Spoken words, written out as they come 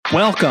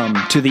Welcome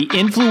to the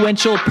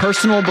Influential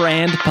Personal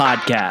Brand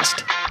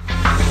Podcast.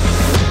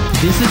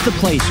 This is the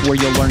place where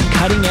you'll learn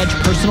cutting-edge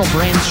personal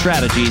brand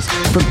strategies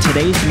from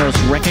today's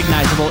most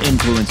recognizable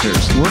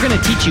influencers. We're going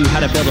to teach you how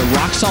to build a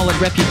rock-solid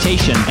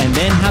reputation and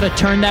then how to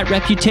turn that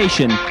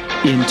reputation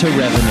into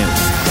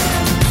revenue.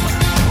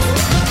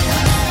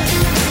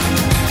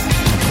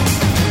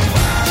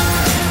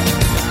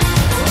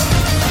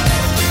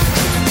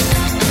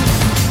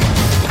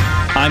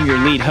 I'm your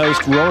lead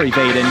host, Rory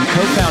Vaden,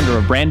 co-founder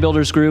of Brand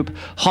Builders Group,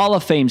 Hall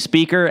of Fame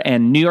speaker,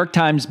 and New York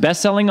Times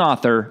bestselling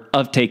author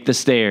of Take the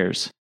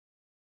Stairs.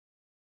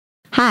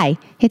 Hi,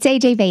 it's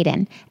AJ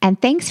Vaden,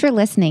 and thanks for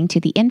listening to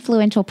the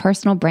Influential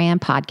Personal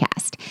Brand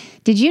Podcast.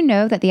 Did you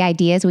know that the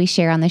ideas we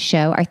share on the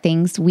show are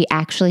things we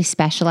actually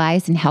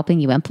specialize in helping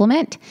you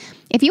implement?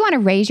 If you want to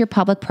raise your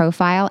public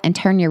profile and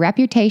turn your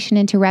reputation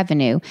into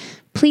revenue,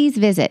 please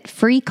visit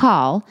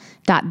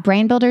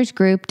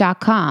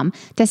freecall.brandbuildersgroup.com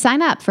to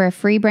sign up for a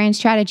free brand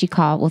strategy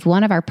call with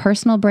one of our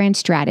personal brand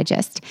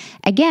strategists.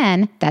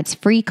 Again, that's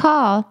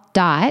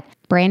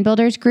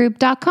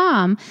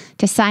freecall.brandbuildersgroup.com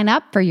to sign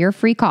up for your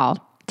free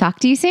call. Talk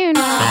to you soon.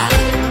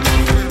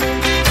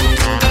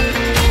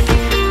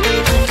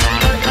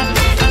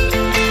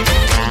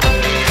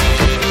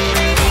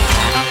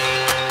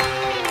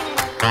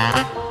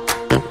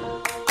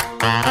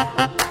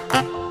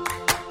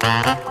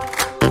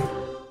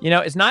 You know,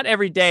 it's not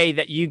every day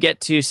that you get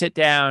to sit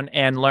down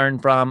and learn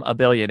from a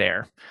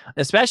billionaire,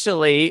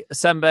 especially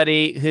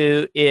somebody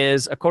who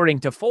is, according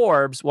to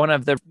Forbes, one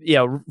of the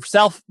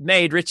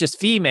self-made richest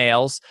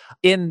females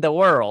in the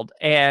world.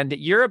 And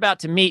you're about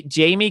to meet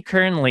Jamie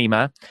Kern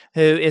Lima, who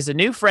is a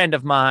new friend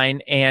of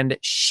mine, and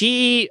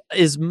she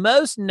is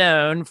most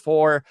known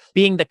for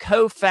being the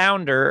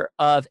co-founder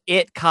of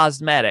It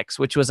Cosmetics,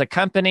 which was a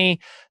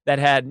company that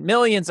had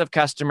millions of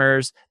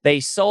customers. They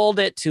sold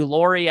it to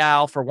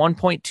L'Oreal for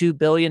 $1.2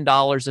 billion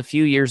a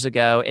few years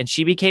ago, and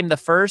she became the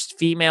first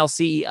female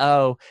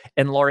CEO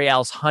in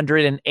L'Oreal's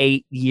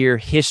 108-year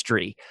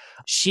history.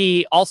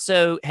 She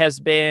also has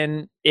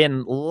been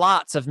in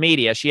lots of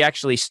media. She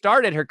actually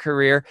started her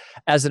career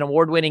as an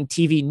award-winning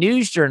TV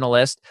news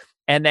journalist,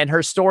 and then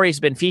her story's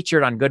been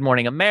featured on Good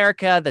Morning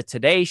America, The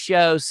Today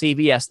Show,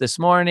 CBS This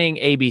Morning,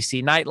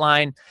 ABC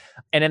Nightline.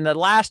 And in the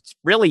last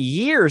really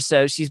year or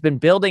so, she's been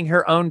building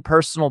her own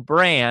personal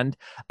brand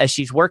as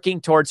she's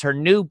working towards her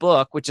new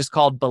book, which is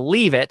called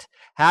Believe It,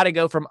 How to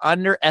Go From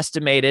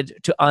Underestimated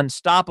to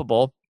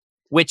Unstoppable,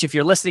 which, if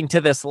you're listening to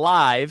this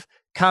live,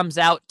 comes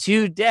out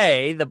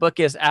today. The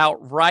book is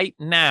out right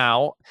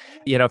now.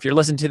 You know, if you're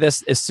listening to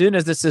this as soon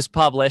as this is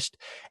published,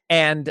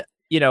 and,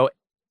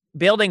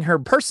 building her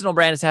personal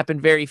brand has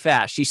happened very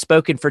fast. She's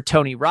spoken for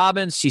Tony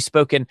Robbins. She's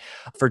spoken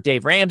for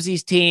Dave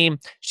Ramsey's team.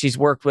 She's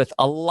worked with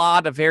a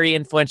lot of very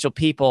influential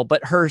people,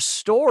 but her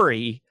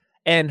story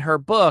and her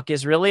book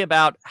is really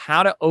about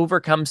how to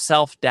overcome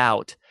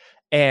self-doubt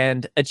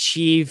and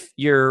achieve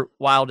your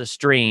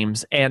wildest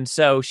dreams. And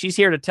so she's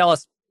here to tell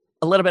us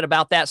a little bit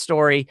about that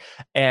story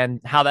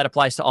and how that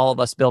applies to all of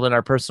us building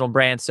our personal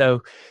brand.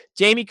 So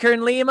Jamie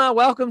Kern Lima,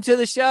 welcome to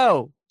the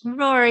show.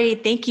 Rory,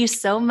 thank you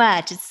so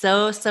much. It's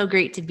so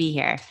great to be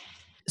here.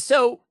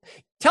 So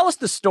tell us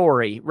the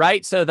story,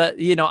 right? So that,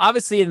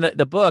 obviously in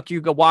the book, you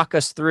go walk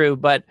us through,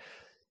 but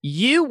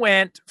you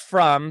went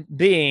from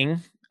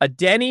being a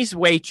Denny's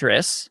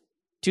waitress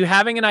to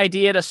having an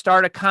idea to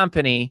start a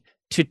company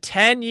to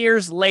 10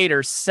 years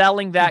later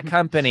selling that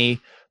company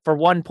for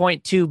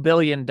 $1.2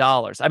 billion.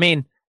 I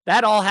mean,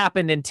 that all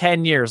happened in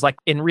 10 years, like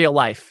in real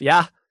life.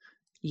 Yeah.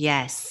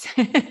 Yes,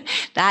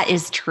 that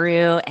is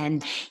true.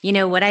 And,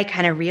 what I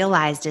kind of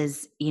realized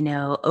is,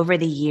 over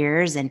the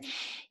years and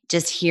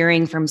just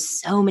hearing from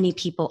so many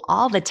people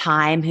all the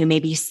time who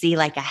maybe see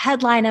like a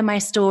headline of my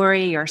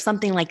story or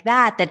something like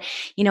that,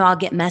 I'll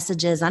get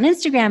messages on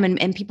Instagram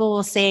and people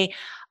will say,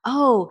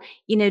 oh,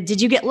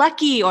 did you get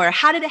lucky? Or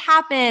how did it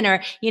happen?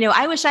 Or,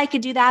 I wish I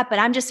could do that, but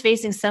I'm just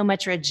facing so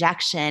much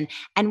rejection.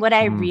 And what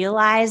I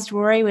realized,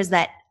 Rory, was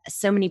that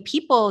so many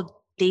people,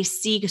 they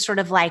see sort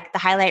of like the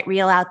highlight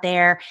reel out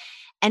there.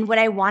 And what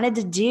I wanted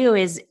to do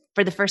is,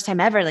 for the first time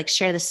ever, like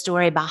share the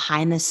story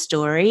behind the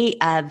story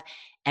of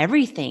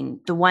everything.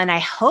 The one I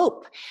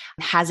hope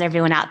has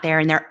everyone out there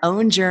in their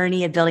own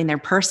journey of building their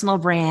personal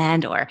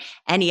brand or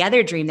any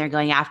other dream they're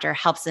going after,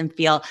 helps them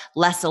feel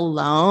less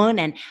alone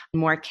and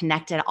more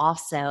connected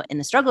also in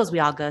the struggles we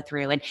all go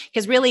through. And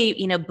because really,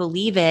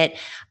 Believe It,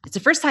 it's the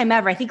first time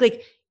ever, I think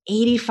like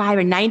 85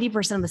 or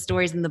 90% of the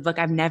stories in the book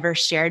I've never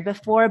shared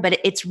before, but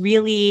it's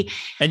really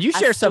and you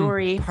share some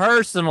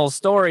personal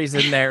stories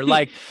in there,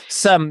 like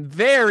some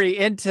very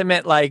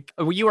intimate, like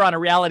you were on a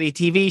reality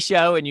TV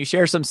show and you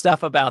share some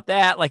stuff about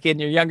that, like in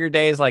your younger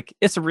days, like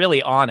it's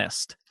really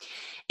honest.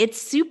 It's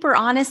super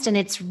honest, and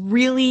it's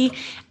really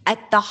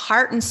at the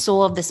heart and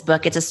soul of this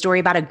book. It's a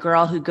story about a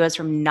girl who goes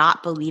from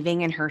not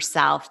believing in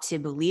herself to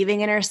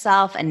believing in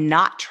herself and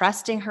not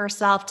trusting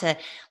herself to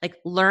like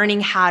learning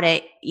how to,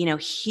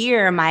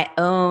 hear my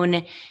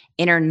own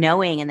inner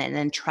knowing and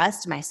then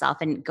trust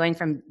myself, and going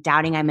from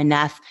doubting I'm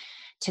enough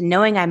to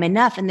knowing I'm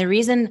enough. And the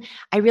reason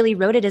I really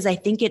wrote it is I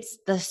think it's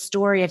the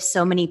story of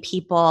so many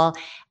people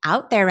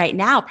out there right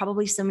now,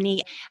 probably so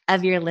many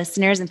of your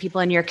listeners and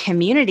people in your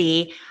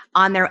community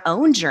on their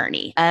own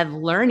journey of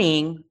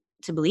learning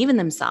to believe in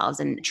themselves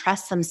and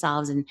trust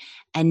themselves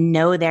and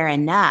know they're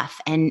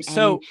enough.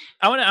 So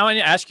I want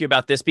to ask you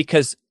about this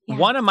because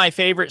one of my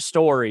favorite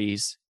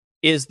stories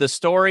is the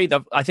story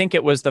I think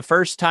it was the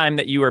first time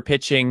that you were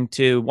pitching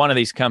to one of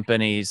these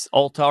companies,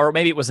 Ulta, or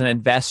maybe it was an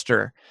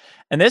investor.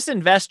 And this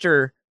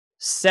investor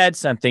said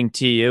something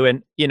to you.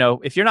 And,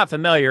 if you're not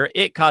familiar,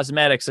 IT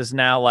Cosmetics is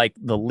now like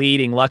the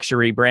leading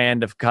luxury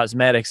brand of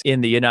cosmetics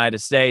in the United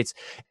States.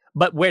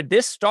 But where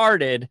this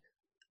started,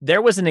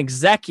 there was an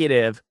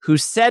executive who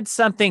said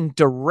something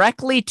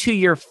directly to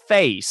your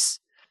face.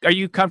 Are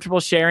you comfortable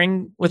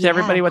sharing with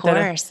everybody what that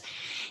is? Of course.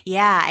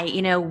 Yeah.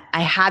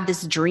 I had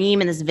this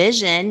dream and this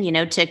vision,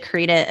 to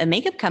create a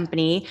makeup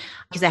company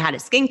because I had a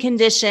skin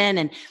condition.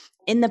 And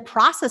in the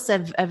process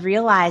of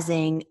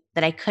realizing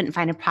that I couldn't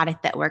find a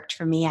product that worked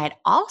for me, I'd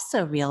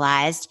also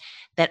realized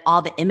that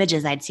all the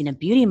images I'd seen of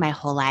beauty my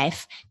whole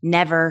life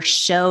never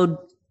showed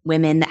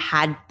women that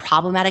had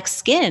problematic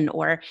skin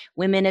or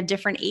women of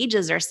different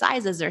ages or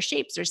sizes or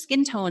shapes or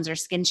skin tones or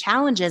skin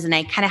challenges. And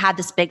I kind of had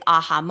this big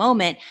aha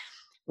moment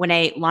when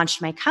I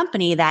launched my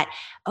company that,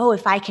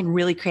 if I can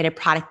really create a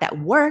product that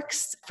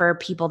works for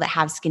people that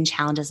have skin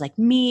challenges like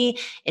me,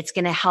 it's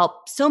going to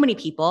help so many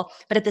people.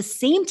 But at the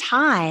same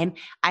time,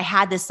 I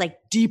had this like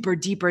deeper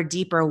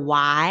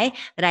why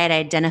that I had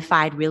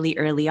identified really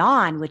early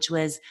on, which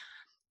was,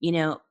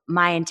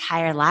 my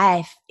entire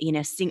life,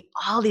 seeing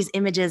all these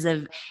images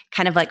of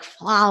kind of like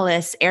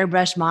flawless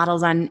airbrush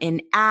models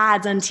in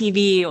ads on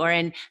TV or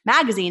in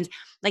magazines.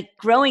 Like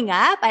growing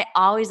up, I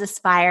always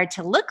aspired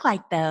to look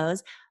like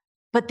those.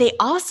 But they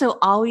also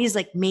always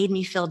like made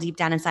me feel deep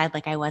down inside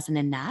like I wasn't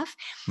enough.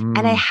 And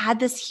I had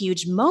this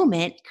huge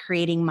moment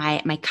creating my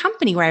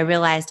company where I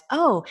realized,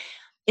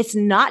 it's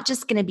not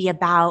just going to be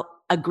about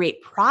a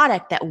great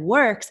product that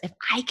works. If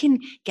I can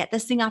get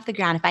this thing off the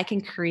ground, if I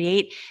can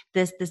create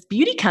this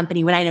beauty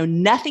company when I know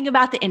nothing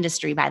about the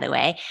industry, by the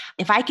way,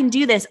 if I can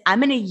do this, I'm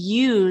going to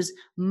use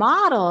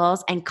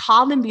models and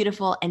call them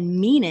beautiful and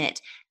mean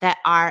it, that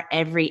are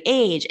every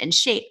age and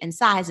shape and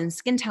size and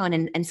skin tone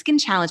and skin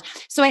challenge.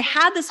 So I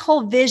had this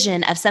whole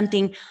vision of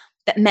something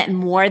that meant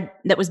more,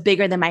 that was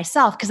bigger than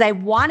myself, because I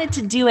wanted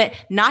to do it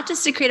not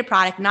just to create a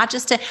product,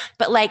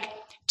 but like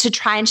to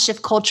try and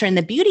shift culture in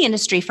the beauty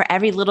industry for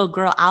every little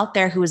girl out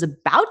there who is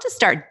about to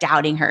start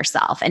doubting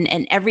herself and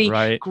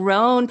every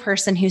grown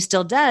person who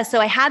still does. So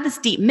I had this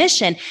deep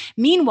mission.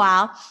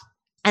 Meanwhile,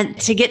 and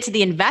to get to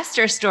the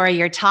investor story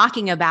you're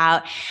talking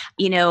about,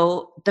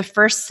 the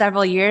first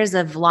several years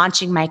of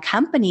launching my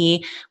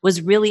company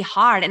was really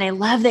hard. And I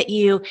love that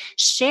you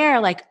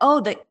share like,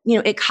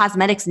 IT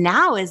Cosmetics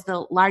now is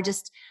the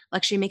largest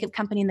luxury makeup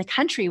company in the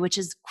country, which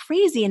is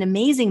crazy and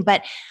amazing.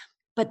 But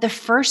the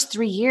first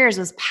 3 years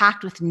was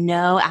packed with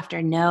no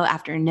after no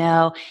after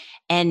no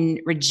and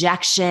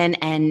rejection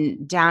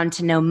and down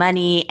to no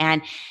money.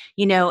 And,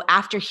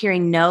 after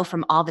hearing no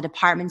from all the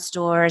department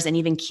stores and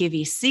even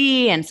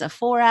QVC and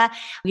Sephora,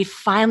 we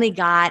finally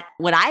got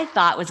what I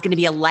thought was going to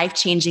be a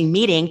life-changing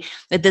meeting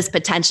with this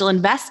potential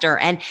investor.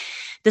 And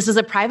this was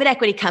a private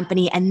equity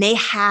company, and they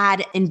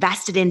had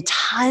invested in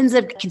tons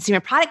of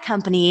consumer product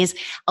companies,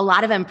 a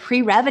lot of them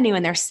pre-revenue,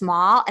 and they're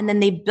small. And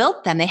then they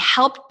built them. They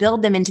helped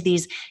build them into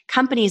these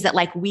companies that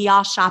like we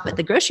all shop at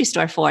the grocery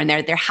store for, and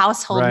they're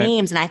household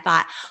names. And I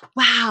thought,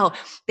 wow,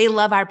 they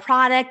love our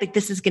product. Like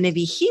this is going to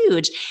be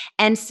huge.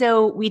 And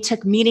so we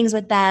took meetings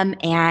with them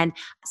and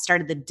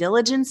started the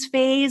diligence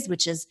phase,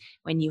 which is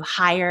when you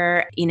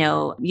hire,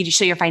 you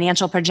show your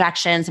financial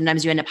projections.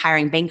 Sometimes you end up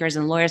hiring bankers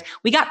and lawyers.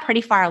 We got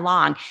pretty far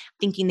along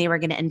thinking they were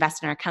going to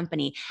invest in our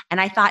company.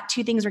 And I thought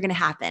two things were going to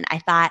happen. I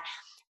thought,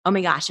 oh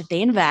my gosh, if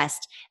they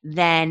invest,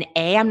 then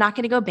A, I'm not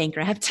going to go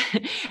bankrupt.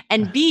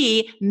 And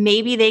B,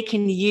 maybe they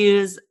can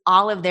use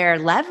all of their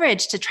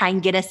leverage to try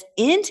and get us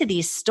into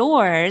these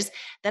stores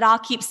that all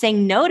keep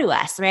saying no to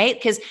us, right?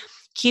 Because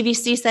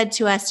QVC said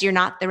to us, you're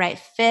not the right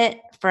fit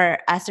for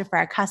us or for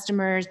our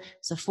customers.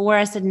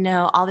 Sephora said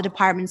no, all the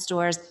department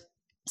stores.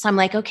 So I'm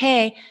like,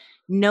 okay,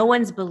 no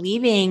one's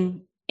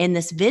believing in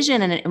this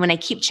vision. And when I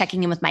keep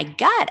checking in with my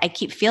gut, I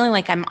keep feeling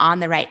like I'm on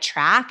the right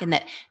track and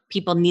that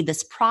people need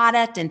this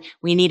product and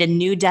we need a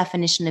new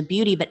definition of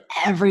beauty, but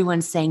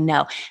everyone's saying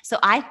no. So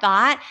I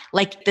thought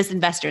like this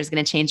investor is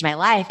going to change my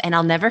life. And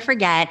I'll never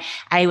forget,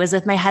 I was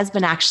with my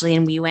husband actually,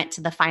 and we went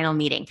to the final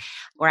meeting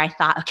where I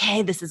thought,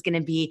 okay, this is going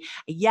to be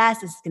a yes,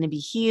 this is going to be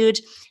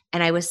huge.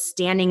 And I was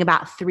standing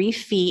about 3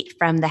 feet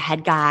from the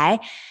head guy.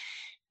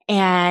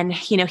 And,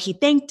 he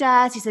thanked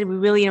us. He said, we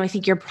really, I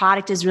think your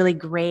product is really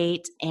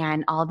great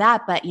and all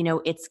that, but,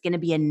 it's going to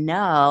be a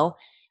no.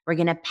 We're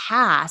going to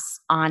pass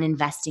on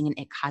investing in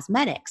IT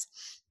Cosmetics.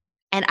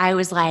 And I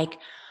was like,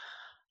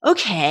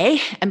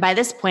 okay. And by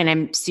this point,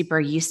 I'm super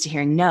used to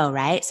hearing no,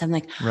 right? So I'm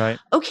like,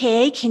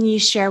 okay, can you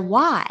share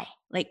why?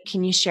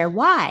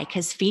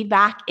 Because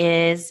feedback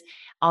is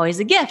always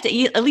a gift.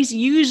 At least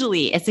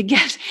usually it's a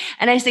gift.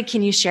 And I said,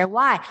 can you share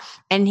why?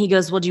 And he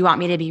goes, well, do you want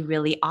me to be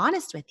really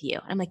honest with you?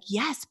 And I'm like,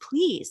 yes,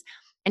 please.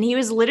 And he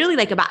was literally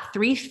like about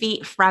 3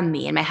 feet from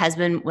me, and my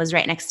husband was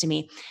right next to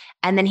me.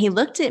 And then he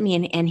looked at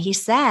me and he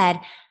said,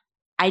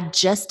 I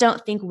just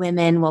don't think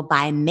women will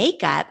buy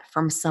makeup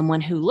from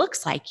someone who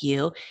looks like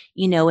you,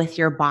 with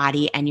your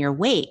body and your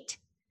weight.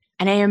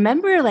 And I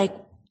remember like,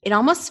 it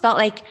almost felt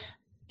like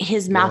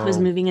his mouth was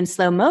moving in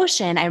slow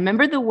motion. I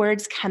remember the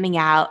words coming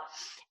out,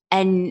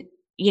 and,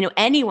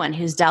 anyone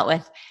who's dealt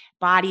with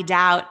body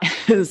doubt,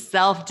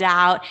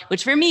 self-doubt,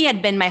 which for me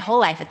had been my whole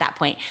life at that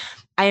point.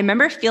 I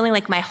remember feeling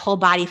like my whole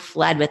body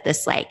fled with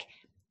this like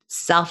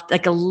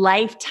a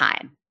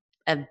lifetime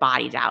of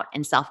body doubt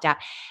and self-doubt.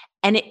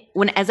 And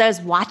as I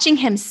was watching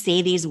him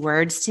say these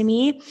words to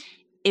me,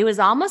 it was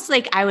almost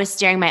like I was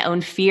staring my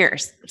own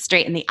fears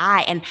straight in the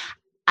eye. And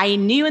I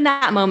knew in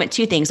that moment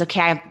 2 things.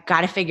 Okay, I've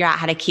got to figure out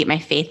how to keep my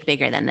faith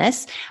bigger than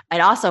this.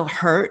 It also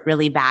hurt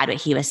really bad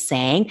what he was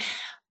saying.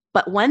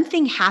 But one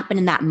thing happened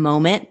in that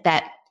moment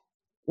that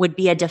would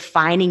be a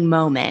defining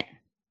moment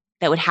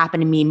that would happen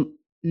to me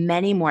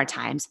many more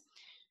times,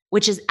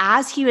 which is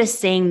as he was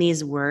saying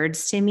these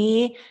words to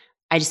me,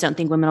 I just don't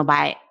think women will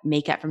buy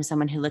makeup from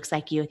someone who looks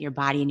like you with your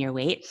body and your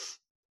weight.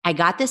 I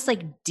got this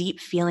like deep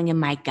feeling in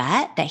my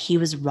gut that he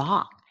was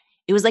wrong.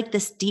 It was like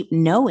this deep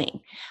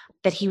knowing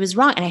that he was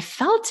wrong. And I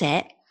felt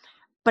it,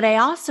 but I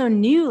also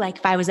knew like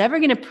if I was ever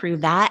going to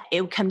prove that,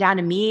 it would come down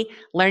to me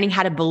learning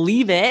how to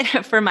believe it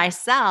for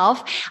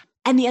myself.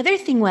 And the other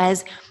thing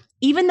was,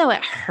 even though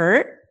it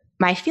hurt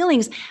my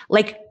feelings,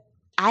 like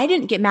I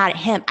didn't get mad at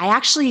him. I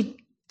actually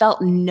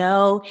felt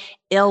no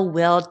ill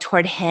will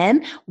toward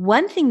him.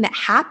 One thing that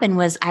happened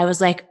was I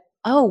was like,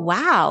 oh,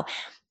 wow,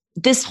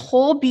 this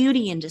whole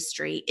beauty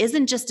industry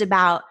isn't just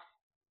about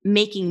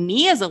making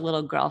me as a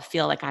little girl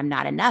feel like I'm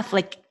not enough.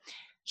 Like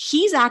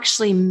he's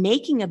actually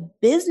making a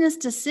business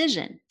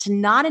decision to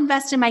not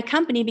invest in my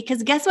company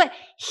because guess what?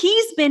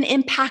 He's been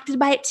impacted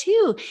by it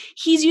too.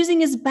 He's using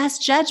his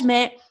best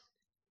judgment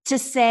to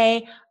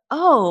say,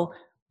 oh,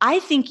 I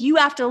think you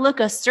have to look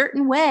a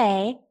certain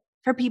way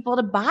for people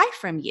to buy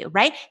from you,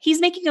 right?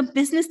 He's making a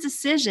business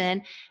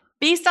decision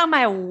based on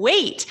my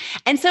weight.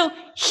 And so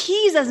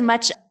he's as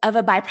much of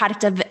a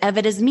byproduct of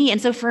it as me. And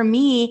so for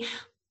me,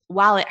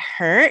 while it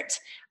hurt,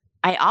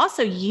 I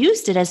also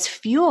used it as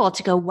fuel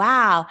to go,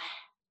 wow,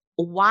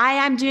 why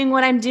I'm doing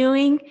what I'm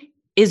doing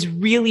is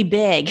really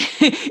big.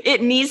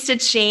 It needs to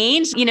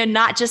change,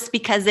 not just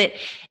because it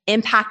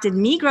impacted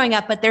me growing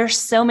up, but there's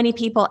so many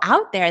people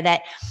out there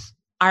that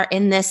are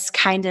in this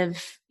kind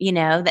of,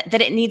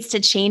 that it needs to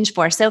change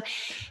for. So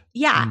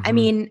yeah, Mm-hmm. I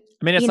mean,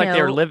 it's like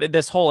they're living,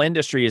 this whole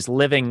industry is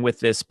living with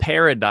this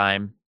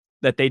paradigm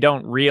that they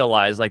don't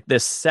realize, like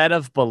this set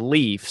of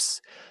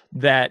beliefs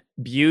that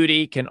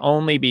beauty can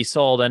only be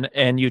sold.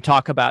 And you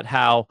talk about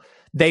how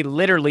they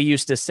literally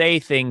used to say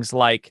things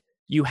like,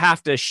 you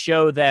have to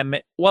show them,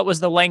 what was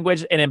the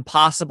language? An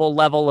impossible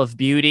level of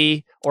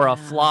beauty or a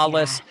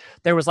flawless. Yeah.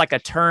 There was like a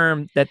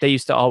term that they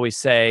used to always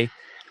say.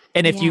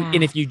 And if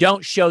you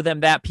don't show them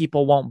that,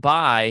 people won't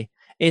buy.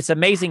 It's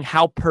amazing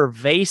how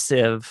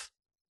pervasive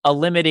a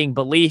limiting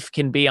belief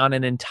can be on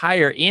an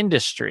entire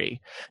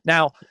industry.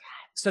 Now,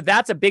 so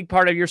that's a big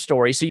part of your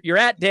story. So you're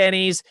at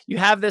Denny's, you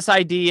have this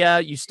idea,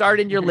 you start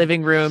in your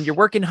living room, you're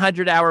working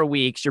 100-hour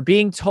weeks, you're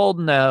being told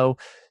no,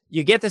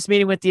 you get this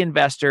meeting with the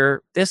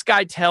investor, this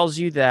guy tells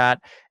you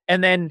that,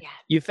 and then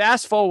you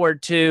fast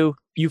forward to,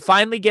 you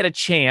finally get a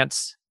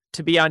chance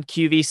to be on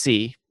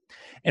QVC.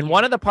 And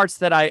one of the parts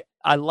that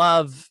I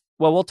love,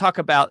 well, we'll talk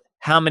about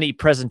how many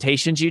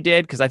presentations you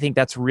did, because I think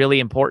that's really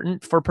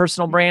important for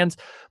personal brands.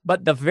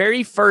 But the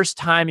very first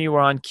time you were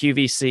on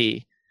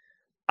QVC,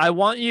 I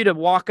want you to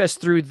walk us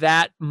through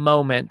that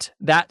moment,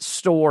 that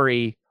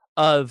story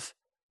of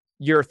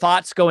your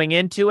thoughts going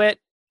into it,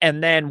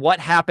 and then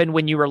what happened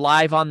when you were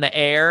live on the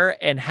air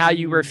and how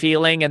you were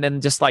feeling, and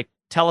then just like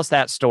tell us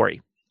that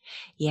story.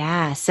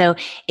 Yeah. So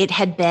it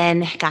had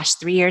been,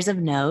 3 years of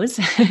no's.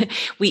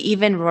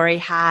 Rory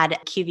had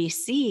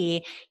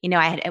QVC,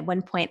 at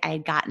one point I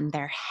had gotten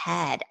their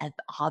head of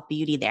all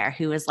beauty there,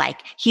 who was like,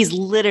 he's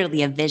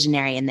literally a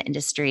visionary in the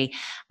industry,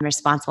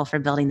 responsible for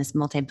building this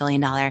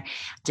multi-billion-dollar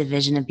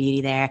division of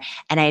beauty there.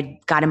 And I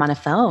got him on a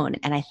phone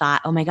and I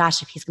thought, oh my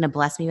gosh, if he's going to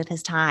bless me with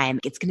his time,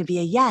 it's going to be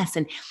a yes.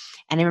 And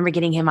I remember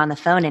getting him on the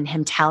phone and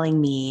him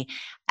telling me,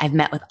 I've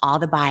met with all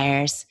the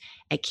buyers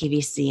at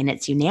QVC and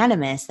it's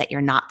unanimous that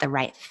you're not the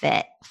right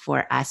fit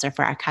for us or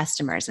for our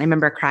customers. And I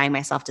remember crying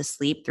myself to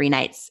sleep 3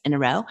 nights in a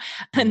row,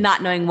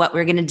 not knowing what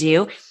we're going to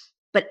do.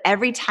 But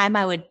every time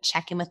I would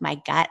check in with my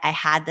gut, I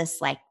had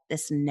this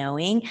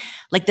knowing,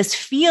 like this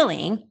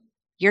feeling,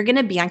 you're going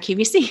to be on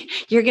QVC.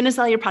 You're going to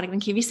sell your product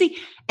on QVC.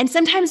 And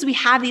sometimes we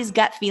have these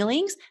gut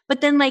feelings,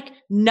 but then like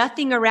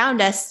nothing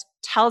around us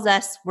tells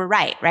us we're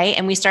right?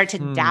 And we start to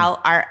doubt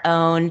our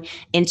own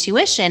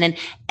intuition. And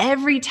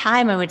every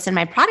time I would send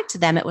my product to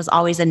them, it was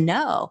always a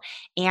no.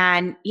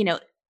 And,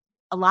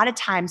 a lot of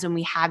times when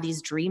we have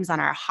these dreams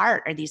on our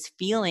heart or these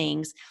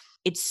feelings,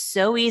 it's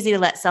so easy to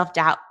let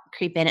self-doubt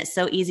creep in. It's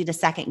so easy to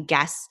second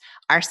guess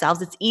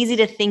ourselves. It's easy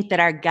to think that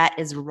our gut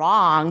is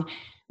wrong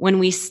when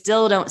we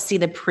still don't see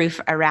the proof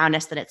around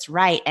us that it's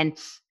right. And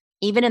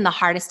even in the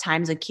hardest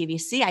times of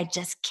QVC, I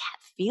just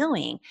kept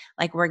feeling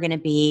like we're going to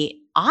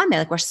be on there,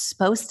 like we're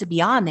supposed to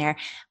be on there.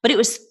 But it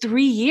was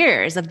 3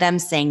 years of them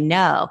saying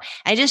no.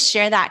 I just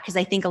share that because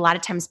I think a lot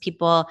of times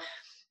people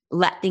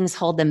let things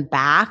hold them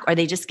back, or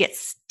they just get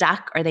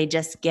stuck, or they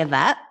just give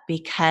up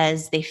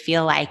because they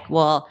feel like,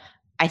 well,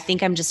 I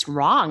think I'm just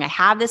wrong. I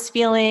have this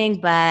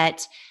feeling,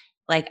 but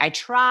like I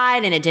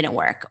tried and it didn't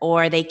work.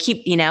 Or they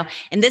keep,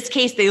 in this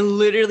case, they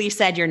literally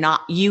said, you are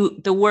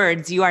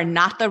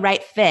not the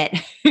right fit,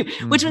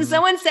 which when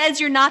someone says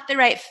you're not the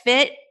right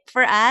fit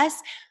for us,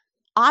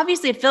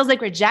 obviously it feels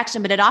like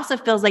rejection, but it also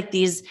feels like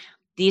these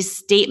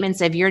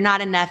statements of you're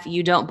not enough,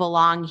 you don't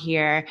belong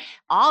here,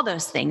 all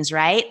those things,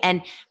 right?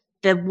 And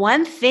the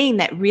one thing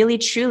that really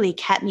truly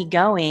kept me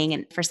going,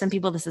 and for some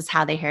people, this is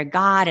how they hear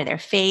God or their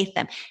faith,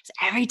 is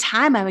every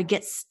time I would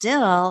get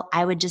still,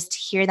 I would just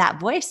hear that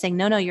voice saying,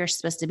 no, you're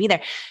supposed to be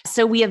there.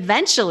 So we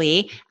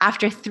eventually,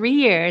 after 3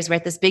 years, we're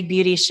at this big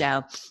beauty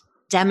show,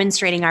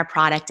 demonstrating our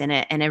product in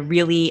a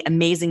really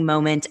amazing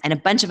moment, and a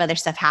bunch of other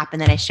stuff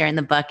happened that I share in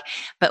the book.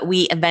 But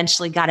we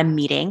eventually got a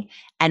meeting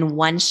and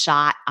one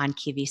shot on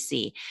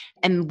QVC.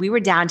 And we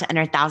were down to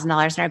under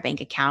 $1,000 in our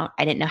bank account.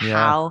 I didn't know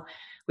how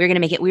we were going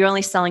to make it. We were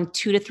only selling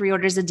 2 to 3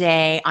 orders a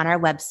day on our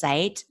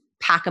website,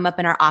 pack them up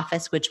in our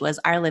office, which was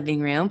our living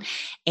room.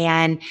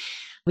 And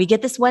we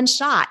get this one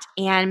shot.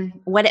 And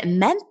what it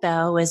meant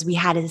though, is we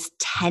had this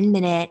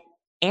 10-minute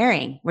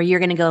airing where you're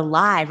going to go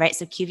live, right?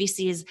 So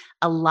QVC is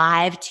a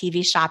live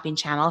TV shopping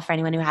channel. For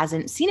anyone who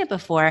hasn't seen it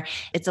before,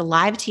 it's a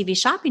live TV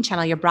shopping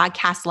channel. You're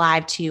broadcast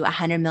live to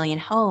 100 million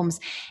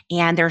homes,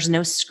 and there's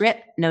no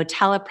script, no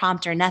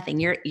teleprompter, nothing.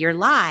 You're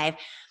live.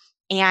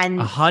 And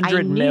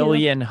 100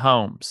 million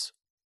homes.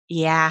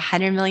 Yeah,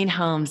 100 million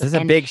homes. This is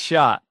a big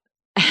shot.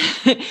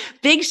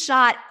 Big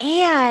shot.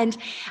 And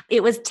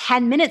it was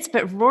 10 minutes.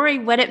 But Rory,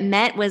 what it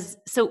meant was,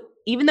 so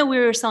even though we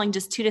were selling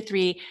just 2 to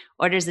 3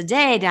 orders a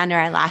day down to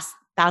our last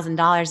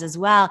 $1,000 as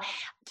well,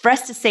 for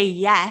us to say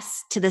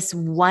yes to this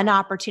one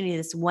opportunity,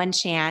 this one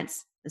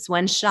chance, this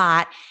one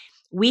shot,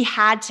 we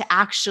had to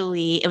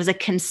it was a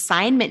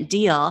consignment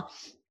deal,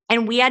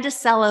 and we had to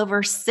sell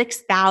over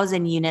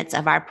 6,000 units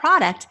of our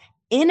product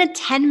in a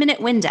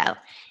 10-minute window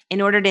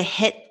in order to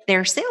hit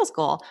their sales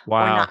goal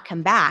or not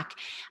come back.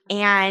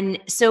 And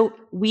so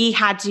we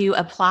had to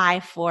apply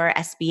for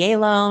SBA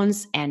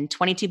loans, and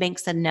 22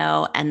 banks said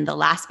no. And the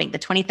last bank, the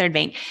 23rd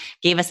bank,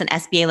 gave us an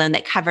SBA loan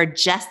that covered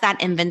just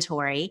that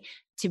inventory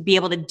to be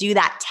able to do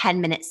that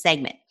 10-minute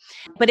segment.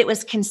 But it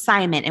was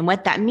consignment. And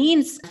what that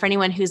means for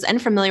anyone who's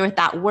unfamiliar with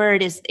that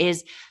word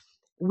is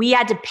we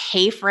had to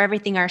pay for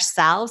everything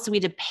ourselves. So we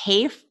had to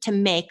pay to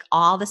make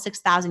all the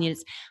 6,000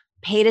 units,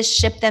 pay to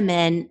ship them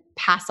in,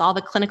 pass all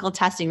the clinical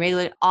testing,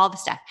 regular, all the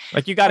stuff.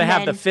 Like you got to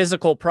have the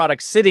physical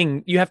product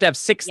sitting. You have to have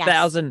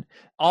 6,000,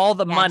 all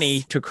the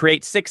money to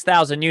create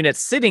 6,000 units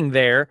sitting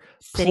there,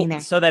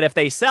 so that if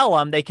they sell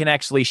them, they can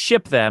actually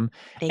ship them.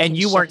 And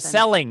you weren't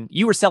selling,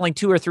 you were selling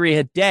 2 or 3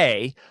 a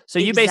day. So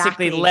you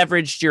basically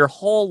leveraged your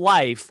whole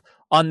life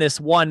on this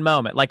one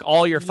moment, like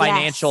all your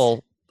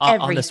financial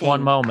on this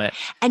one moment.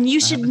 And you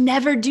should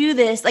never do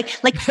this.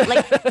 Like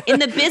in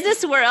the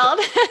business world,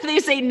 they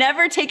say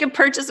never take a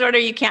purchase order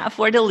you can't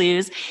afford to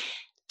lose.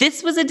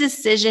 This was a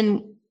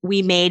decision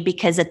we made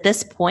because at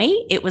this point,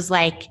 it was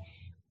like,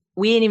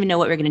 we didn't even know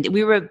what we were going to do.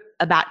 We were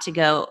about to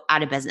go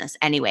out of business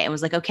anyway. It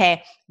was like,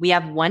 okay, we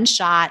have one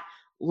shot.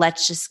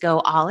 Let's just go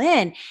all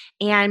in.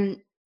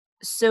 And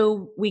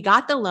so we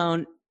got the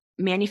loan,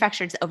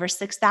 manufactured over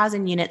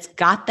 6,000 units,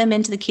 got them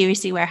into the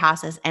QVC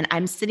warehouses, and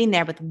I'm sitting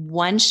there with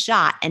one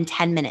shot in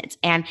 10 minutes.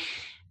 And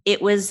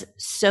it was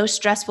so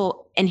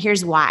stressful. And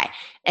here's why.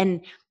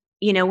 And,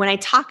 when I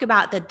talk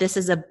about that, this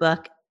is a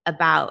book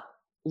about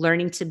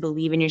learning to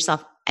believe in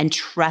yourself and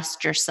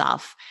trust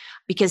yourself,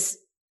 because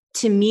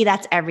to me,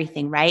 that's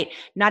everything, right?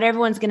 Not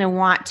everyone's going to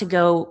want to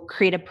go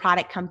create a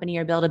product company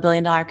or build $1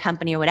 billion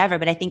company or whatever.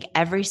 But I think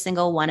every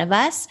single one of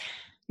us,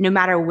 no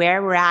matter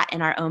where we're at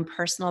in our own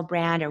personal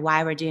brand or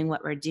why we're doing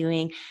what we're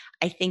doing,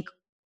 I think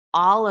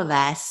all of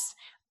us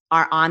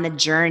are on the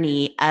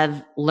journey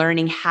of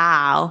learning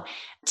how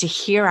to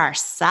hear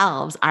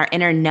ourselves, our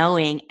inner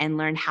knowing, and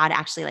learn how to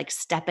actually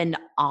step into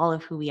all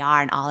of who we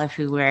are and all of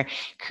who we're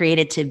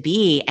created to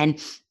be.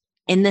 And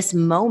in this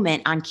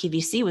moment on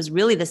QVC was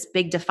really this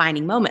big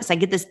defining moment. So I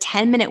get this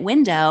 10-minute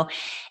window,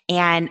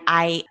 and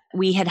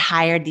we had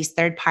hired these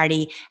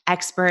third-party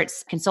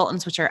experts,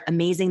 consultants, which are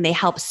amazing. They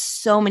help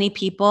so many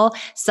people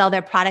sell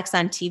their products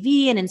on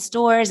TV and in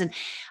stores.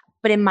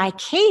 But in my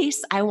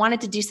case, I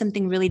wanted to do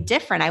something really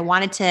different. I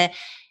wanted to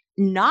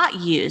not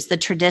use the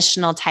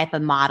traditional type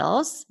of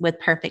models with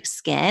perfect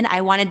skin. I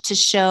wanted to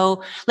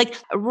show,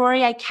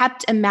 Rory, I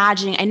kept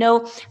imagining,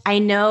 I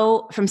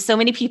know from so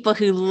many people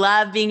who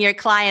love being your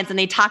clients, and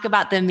they talk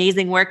about the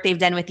amazing work they've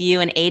done with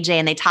you and AJ,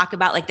 and they talk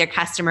about their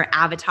customer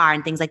avatar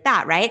and things like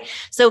that, right?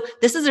 So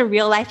this is a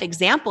real life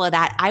example of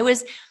that. I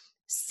was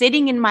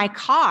sitting in my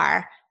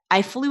car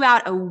I flew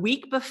out a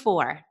week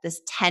before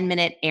this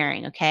 10-minute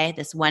airing, okay?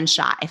 This one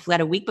shot. I flew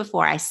out a week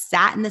before. I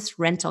sat in this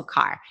rental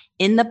car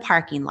in the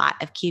parking lot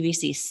of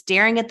QVC,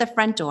 staring at the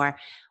front door,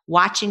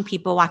 watching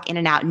people walk in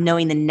and out,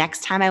 knowing the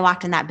next time I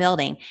walked in that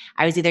building,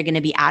 I was either going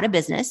to be out of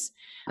business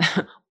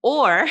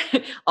or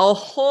a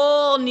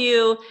whole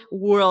new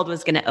world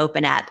was going to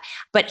open up.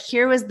 But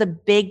here was the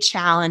big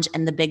challenge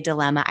and the big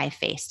dilemma I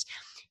faced.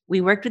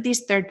 We worked with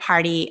these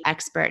third-party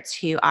experts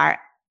who are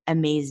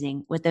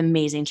amazing with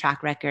amazing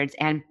track records.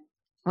 And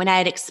when I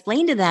had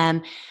explained to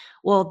them,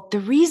 well, the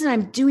reason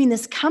I'm doing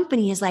this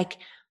company is like,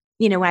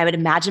 when I would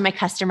imagine my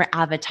customer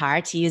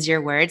avatar, to use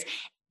your words,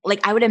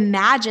 like I would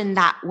imagine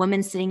that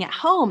woman sitting at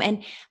home.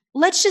 And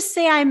let's just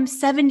say I'm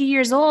 70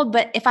 years old,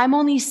 but if I'm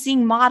only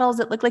seeing models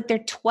that look like they're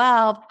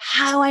 12,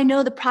 how do I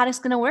know the product's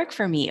going to work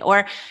for me?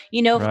 Or,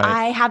 if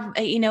I have,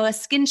 a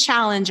skin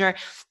challenge or,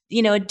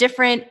 a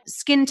different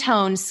skin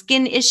tone,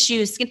 skin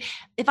issues,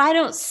 if I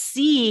don't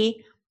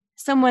see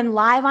someone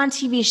live on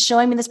TV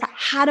showing me this,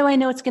 how do I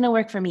know it's going to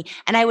work for me?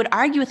 And I would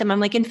argue with them. I'm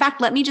like, in fact,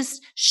 let me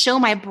just show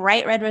my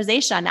bright red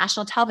rosacea on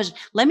national television.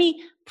 Let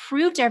me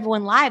prove to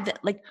everyone live that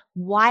like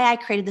why I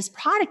created this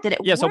product, that it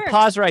works. So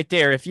pause right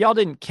there. If y'all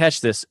didn't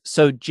catch this,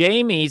 so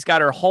Jamie's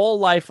got her whole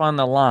life on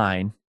the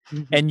line,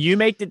 and you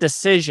make the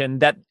decision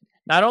that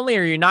not only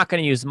are you not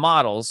going to use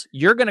models,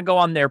 you're going to go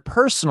on there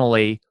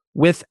personally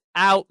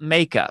without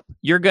makeup.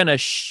 You're going to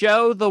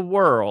show the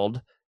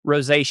world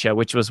rosacea,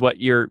 which was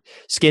what your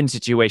skin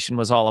situation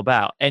was all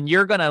about. And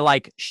you're going to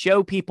like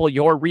show people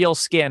your real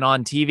skin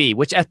on TV,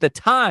 which at the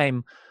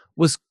time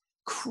was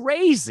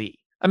crazy.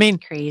 I mean,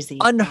 crazy,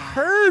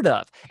 unheard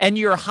of. And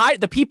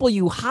the people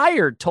you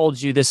hired told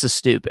you this is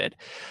stupid.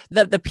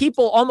 The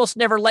people almost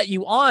never let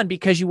you on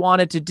because you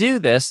wanted to do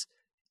this,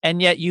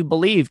 and yet you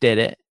believed in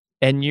it,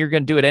 and you're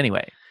going to do it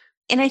anyway.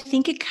 And I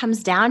think it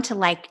comes down to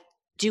like,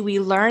 do we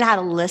learn how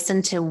to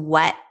listen to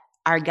what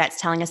our gut's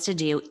telling us to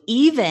do,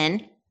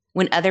 even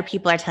when other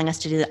people are telling us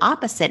to do the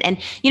opposite? And,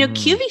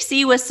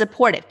 QVC was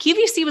supportive.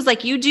 QVC was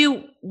like, you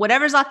do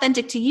whatever's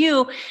authentic to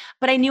you,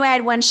 but I knew I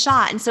had one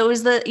shot. And so it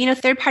was the,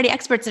 third-party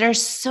experts that are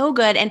so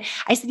good. And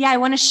I said, I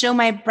want to show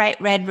my bright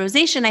red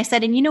rosacea. And I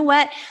said, and you know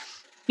what?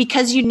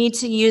 Because you need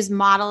to use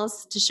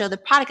models to show the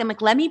product, I'm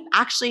like, let me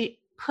actually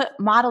put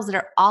models that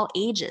are all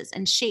ages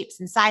and shapes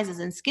and sizes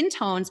and skin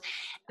tones.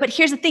 But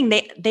here's the thing,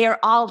 they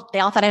all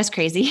thought I was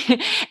crazy.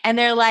 And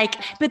they're like,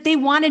 but they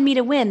wanted me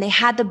to win. They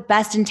had the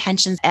best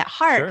intentions at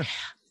heart. Sure.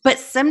 But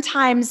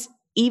sometimes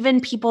even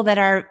people that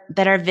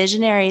are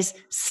visionaries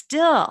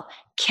still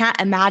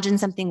can't imagine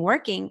something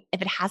working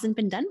if it hasn't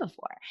been done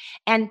before.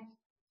 And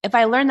if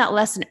I learned that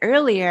lesson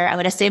earlier, I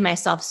would have saved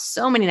myself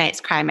so many nights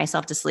crying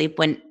myself to sleep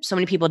when so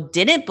many people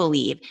didn't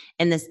believe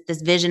in this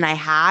vision I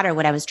had or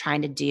what I was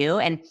trying to do.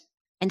 And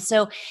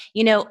so,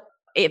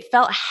 it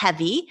felt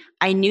heavy.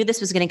 I knew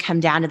this was going to come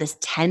down to this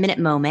 10-minute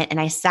moment. And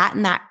I sat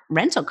in that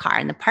rental car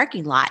in the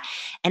parking lot,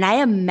 and I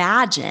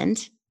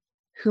imagined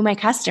who my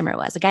customer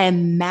was. Like I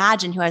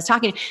imagined who I was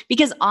talking to,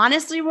 because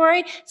honestly,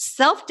 Rory,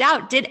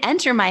 self-doubt did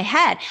enter my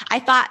head. I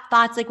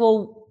thoughts like,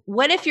 well,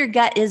 what if your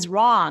gut is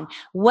wrong?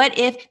 What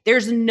if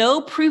there's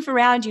no proof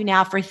around you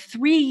now for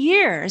 3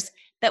 years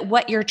that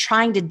what you're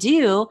trying to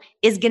do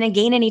is going to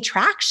gain any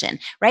traction,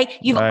 right?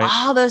 You have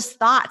all those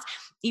thoughts.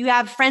 You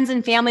have friends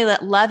and family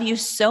that love you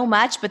so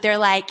much, but they're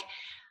like,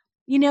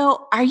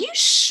 are you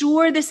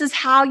sure this is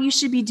how you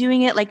should be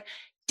doing it? Like,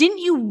 didn't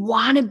you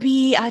want to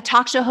be a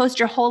talk show host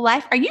your whole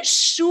life? Are you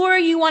sure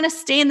you want to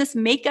stay in this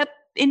makeup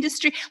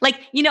industry? Like,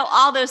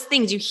 all those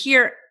things. You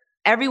hear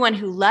everyone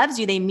who loves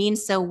you, they mean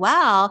so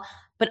well,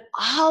 but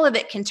all of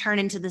it can turn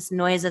into this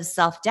noise of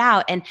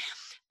self-doubt. And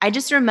I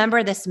just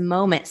remember this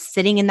moment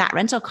sitting in that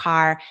rental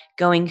car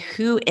going,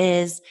 who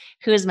is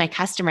my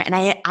customer? And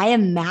I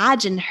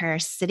imagine her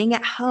sitting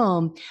at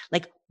home,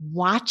 like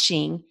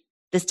watching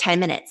this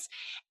 10 minutes.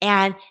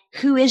 And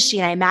who is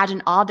she? And I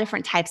imagine all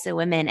different types of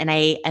women. And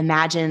I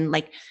imagine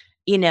like,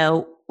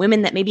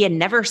 women that maybe had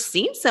never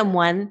seen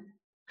someone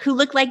who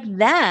looked like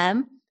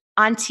them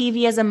on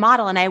TV as a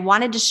model. And I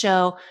wanted to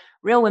show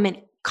real women,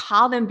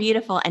 call them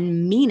beautiful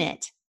and mean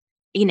it.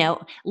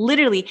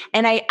 Literally.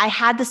 And I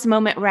had this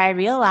moment where I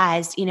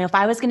realized, if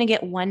I was going to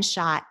get one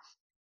shot,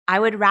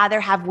 I would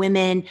rather have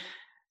women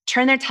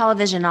turn their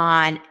television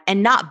on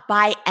and not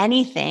buy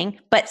anything,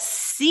 but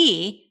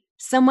see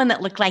someone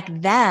that looked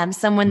like them,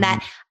 someone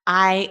that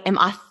I am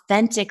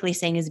authentically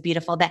saying is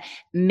beautiful, that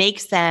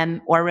makes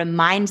them or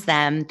reminds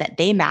them that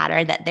they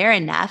matter, that they're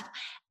enough,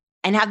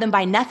 and have them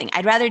buy nothing.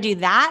 I'd rather do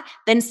that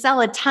than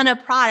sell a ton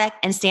of product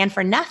and stand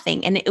for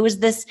nothing. And it was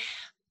this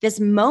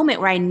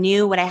moment where I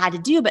knew what I had to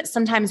do, but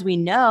sometimes we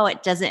know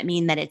it doesn't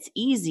mean that it's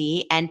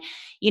easy. And,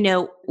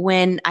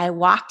 when I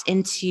walked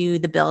into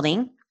the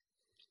building,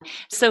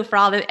 so for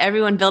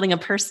everyone building a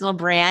personal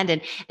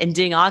brand and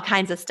doing all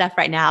kinds of stuff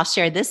right now, I'll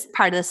share this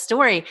part of the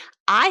story.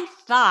 I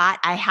thought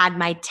I had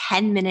my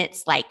 10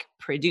 minutes like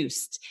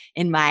produced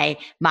in my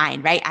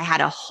mind, right? I had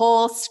a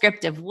whole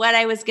script of what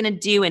I was going to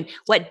do and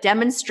what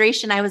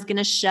demonstration I was going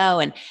to show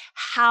and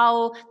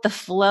how the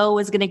flow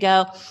was going to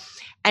go.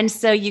 And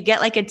so you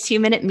get like a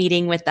 2-minute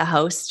meeting with the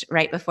host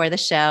right before the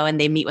show, and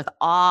they meet with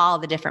all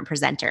the different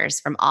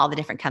presenters from all the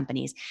different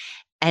companies.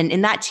 And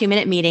in that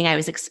 2-minute meeting, I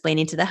was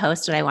explaining to the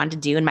host what I wanted to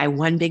do in my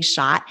one big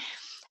shot.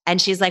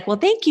 And she's like, well,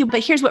 thank you,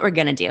 but here's what we're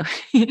going to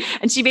do.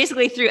 And she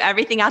basically threw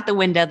everything out the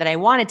window that I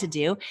wanted to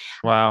do.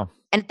 Wow.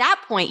 And at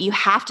that point, you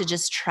have to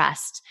just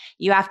trust.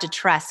 You have to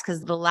trust,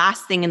 because the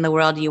last thing in the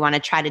world you want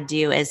to try to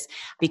do is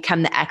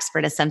become the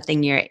expert of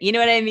something you know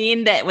what I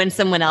mean? That when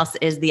someone else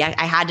is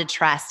I had to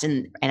trust,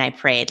 and I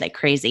prayed like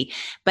crazy.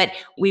 But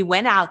we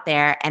went out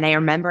there, and I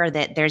remember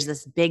that there's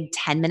this big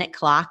 10-minute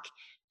clock,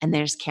 and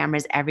there's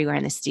cameras everywhere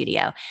in the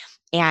studio.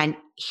 And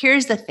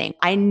here's the thing.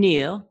 I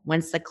knew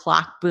once the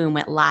clock boom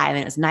went live and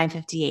it was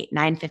 9:58,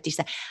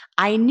 9:57,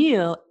 I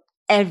knew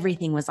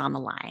everything was on the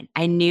line.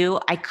 I knew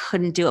I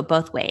couldn't do it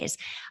both ways,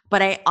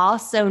 but I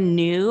also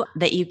knew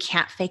that you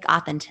can't fake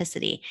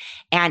authenticity.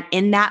 And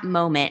in that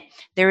moment,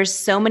 there were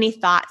so many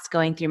thoughts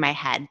going through my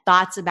head,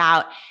 thoughts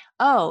about,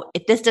 oh,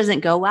 if this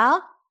doesn't go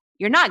well,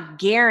 you're not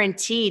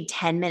guaranteed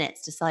 10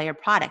 minutes to sell your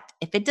product.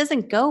 If it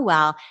doesn't go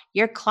well,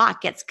 your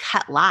clock gets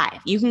cut live.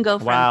 You can go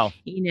from,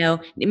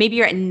 maybe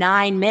you're at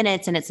 9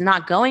 minutes and it's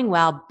not going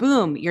well.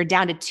 Boom, you're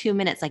down to 2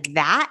 minutes like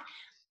that,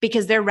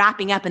 because they're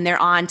wrapping up and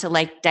they're on to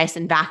like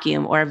Dyson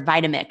vacuum or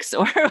Vitamix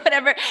or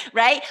whatever,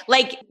 right?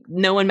 Like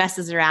no one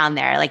messes around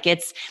there. Like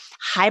it's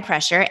high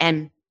pressure.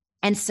 And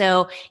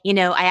so,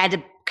 I had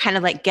to kind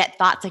of like get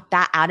thoughts like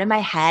that out of my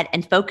head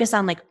and focus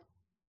on like,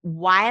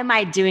 why am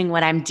I doing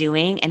what I'm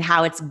doing and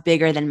how it's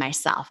bigger than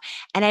myself?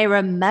 And I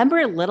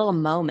remember little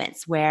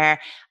moments where,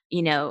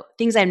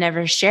 things I've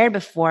never shared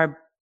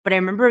before, but I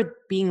remember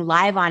being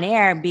live on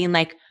air and being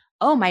like,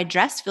 oh, my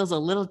dress feels a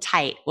little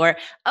tight, or,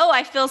 oh,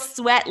 I feel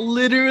sweat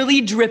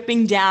literally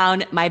dripping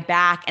down my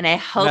back. And I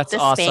hope That's the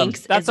awesome.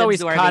 Spanx That's is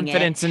always absorbing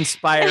confidence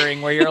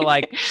inspiring, where you're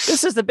like,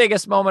 this is the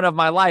biggest moment of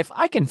my life.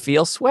 I can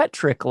feel sweat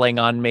trickling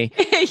on me.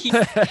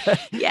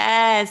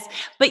 Yes.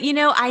 But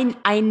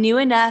I knew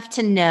enough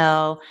to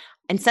know,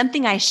 and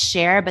something I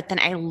share, but then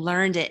I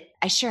learned it.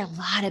 I share a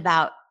lot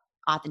about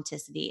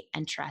authenticity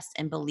and trust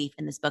and belief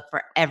in this book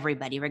for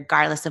everybody,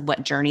 regardless of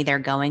what journey they're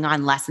going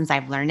on, lessons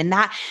I've learned in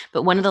that.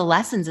 But one of the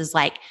lessons is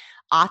like,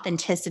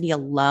 authenticity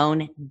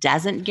alone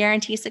doesn't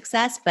guarantee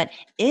success, but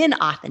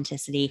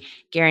inauthenticity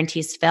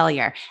guarantees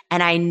failure.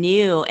 And I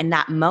knew in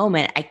that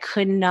moment, I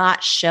could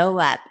not show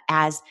up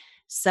as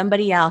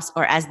somebody else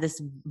or as this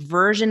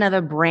version of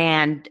a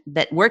brand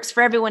that works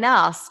for everyone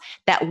else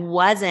that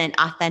wasn't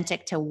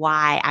authentic to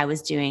why I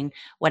was doing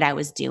what I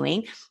was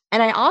doing.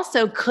 And I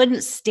also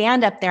couldn't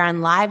stand up there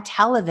on live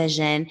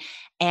television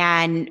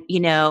and,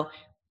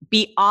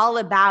 be all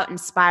about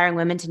inspiring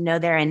women to know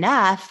they're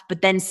enough,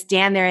 but then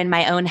stand there in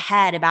my own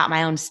head about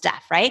my own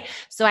stuff, right?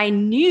 So I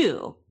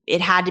knew it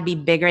had to be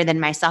bigger than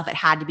myself. It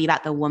had to be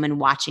about the woman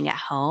watching at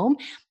home.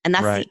 And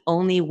that's Right. the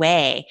only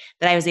way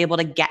that I was able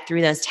to get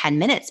through those 10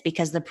 minutes,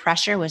 because the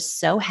pressure was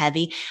so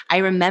heavy. I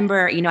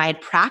remember, I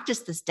had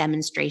practiced this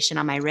demonstration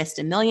on my wrist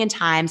a million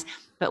times,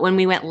 but when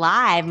we went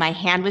live, my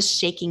hand was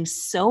shaking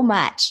so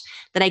much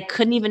that I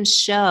couldn't even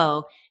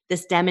show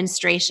this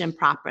demonstration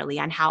properly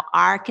on how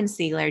our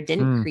concealer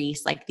didn't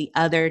crease like the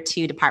other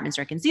two department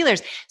store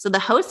concealers. So the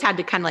host had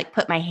to kind of like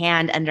put my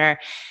hand under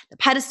the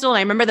pedestal. And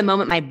I remember the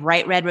moment my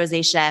bright red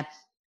rosacea,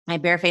 my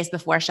barefaced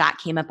before shot,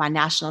 came up on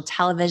national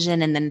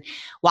television, and then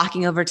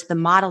walking over to the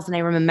models. And I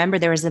remember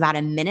there was about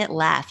a minute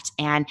left,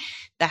 and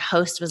the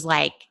host was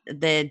like,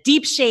 the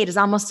deep shade is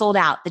almost sold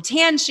out. The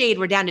tan shade,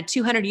 we're down to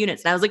 200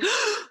 units. And I was like,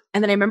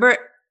 and then I remember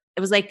it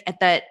was like at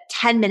the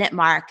 10-minute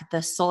mark,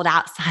 the sold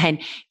out sign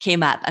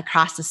came up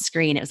across the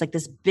screen. It was like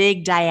this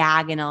big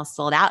diagonal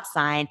sold out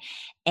sign.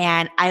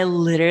 And I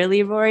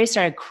literally, Rory,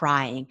 started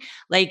crying.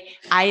 Like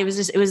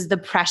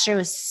the pressure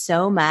was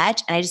so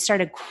much. And I just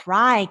started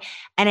crying.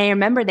 And I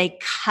remember they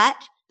cut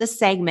the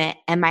segment,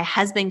 and my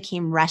husband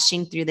came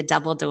rushing through the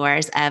double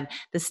doors of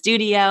the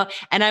studio,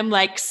 and I'm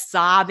like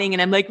sobbing, and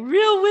I'm like,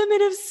 real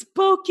women have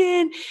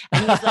spoken.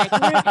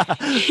 And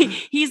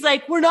he's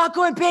like, we're not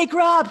going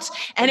bankrupt.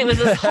 And it was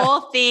this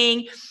whole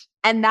thing.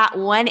 And that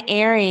one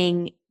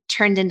airing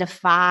turned into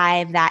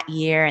 5 that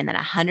year, and then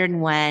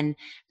 101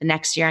 the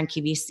next year on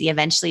QVC,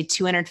 eventually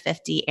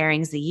 250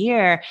 airings a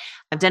year.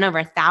 I've done over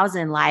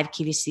 1,000 live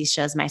QVC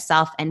shows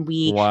myself, and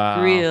we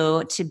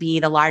grew to be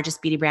the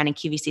largest beauty brand in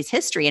QVC's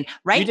history. And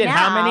right now— You did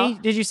how many,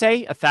 did you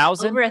say?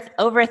 1,000?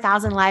 Over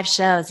 1,000 live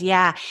shows,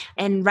 yeah.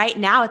 And right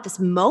now, at this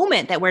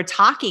moment that we're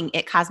talking,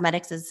 IT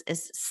Cosmetics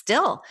is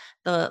still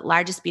the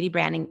largest beauty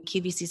brand in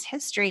QVC's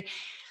history.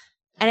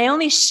 And I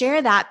only share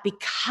that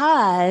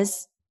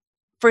because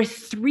for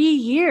 3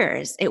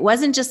 years, it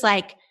wasn't just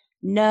like,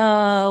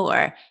 no,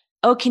 or,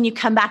 oh, can you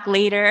come back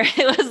later?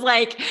 It was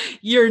like,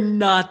 you're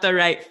not the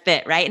right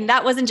fit, right? And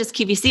that wasn't just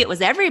QVC. It was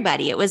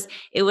everybody. It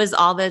was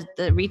all the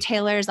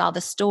retailers, all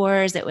the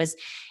stores. It was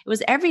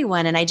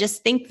everyone. And I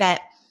just think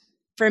that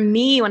for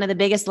me, one of the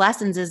biggest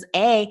lessons is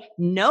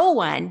no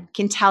one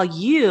can tell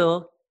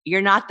you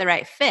you're not the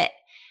right fit.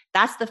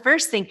 That's the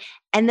first thing.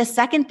 And the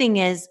second thing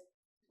is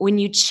when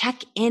you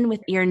check in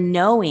with your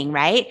knowing,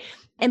 right?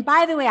 And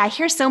by the way, I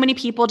hear so many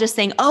people just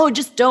saying, oh,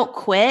 just don't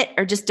quit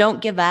or just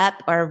don't give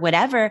up or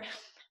whatever.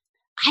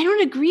 I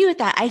don't agree with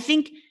that. I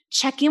think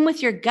check in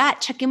with your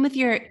gut, check in with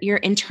your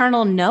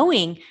internal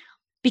knowing,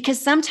 because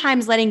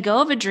sometimes letting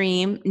go of a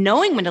dream,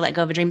 knowing when to let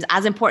go of a dream is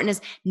as important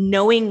as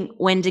knowing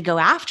when to go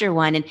after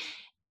one. And,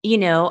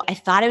 I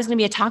thought I was going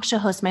to be a talk show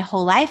host my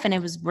whole life, and I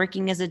was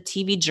working as a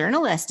TV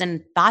journalist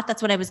and thought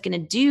that's what I was going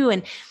to do.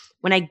 And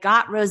when I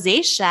got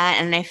rosacea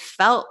and I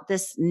felt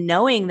this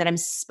knowing that I'm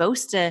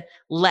supposed to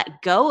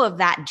let go of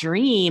that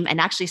dream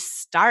and actually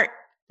start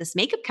this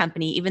makeup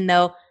company, even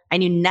though I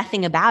knew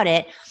nothing about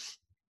it,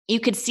 you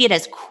could see it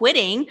as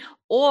quitting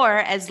or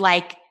as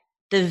like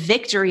the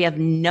victory of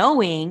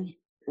knowing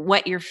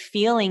what you're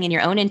feeling in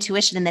your own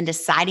intuition and then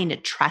deciding to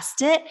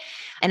trust it.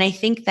 And I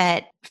think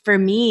that for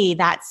me,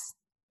 that's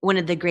one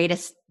of the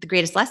greatest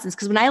lessons.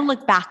 Because when I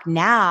look back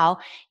now,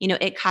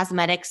 IT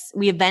Cosmetics,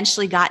 we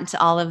eventually got into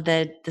all of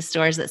the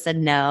stores that said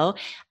no.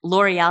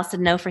 L'Oreal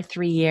said no for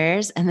 3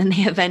 years, and then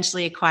they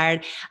eventually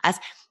acquired us.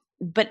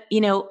 But,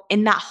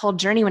 in that whole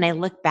journey, when I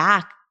look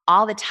back,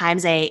 all the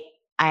times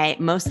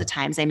most of the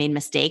times I made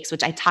mistakes,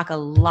 which I talk a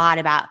lot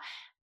about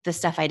the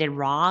stuff I did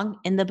wrong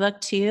in the book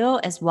too,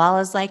 as well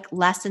as like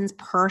lessons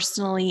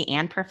personally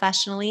and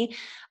professionally.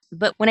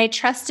 But when I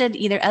trusted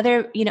either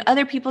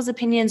other people's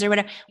opinions or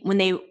whatever, when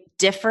they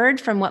differed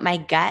from what my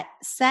gut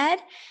said,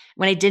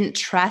 when I didn't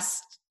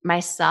trust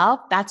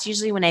myself, that's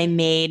usually when I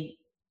made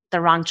the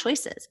wrong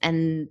choices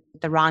and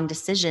the wrong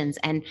decisions.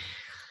 And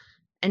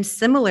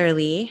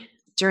similarly,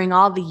 during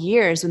all the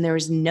years when there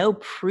was no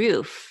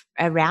proof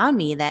around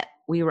me that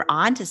we were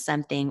onto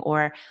something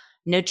or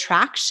no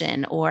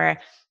traction, or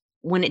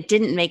when it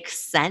didn't make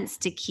sense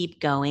to keep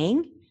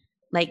going,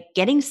 like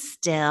getting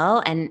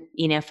still and,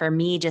 for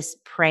me,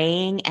 just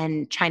praying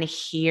and trying to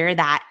hear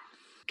that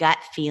gut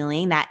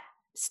feeling, that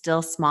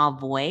still small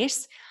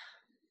voice,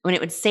 when it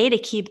would say to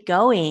keep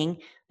going,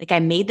 like I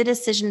made the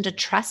decision to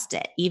trust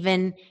it,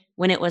 even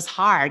when it was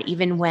hard,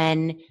 even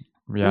when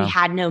we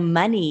had no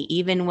money,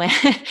 even when,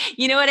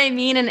 you know what I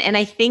mean? And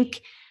I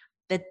think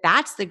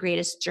that's the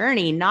greatest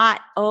journey,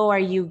 not, oh, are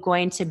you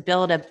going to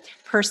build a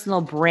personal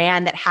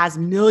brand that has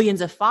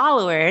millions of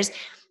followers?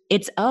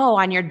 It's, oh,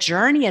 on your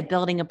journey of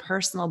building a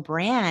personal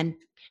brand,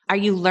 are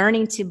you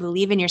learning to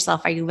believe in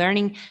yourself? Are you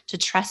learning to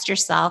trust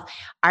yourself?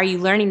 Are you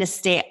learning to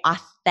stay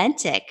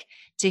authentic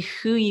to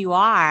who you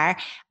are?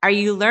 Are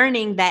you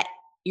learning that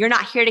you're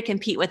not here to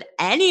compete with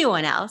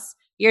anyone else?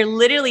 You're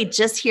literally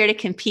just here to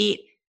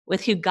compete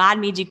with who God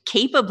made you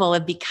capable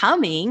of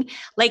becoming.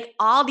 Like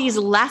all these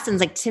lessons,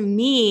 like to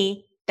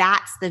me,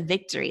 that's the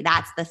victory.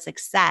 That's the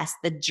success,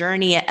 the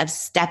journey of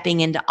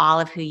stepping into all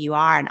of who you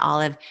are and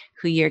all of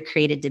who you're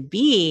created to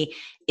be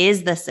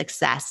is the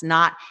success,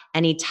 not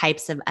any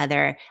types of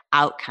other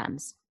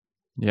outcomes.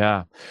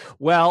 Yeah.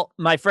 Well,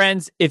 my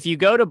friends, if you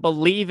go to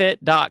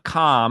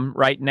BelieveIt.com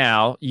right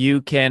now,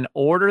 you can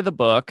order the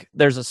book.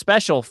 There's a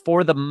special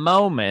for the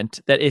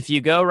moment that if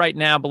you go right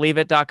now,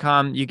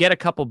 BelieveIt.com, you get a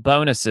couple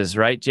bonuses,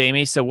 right,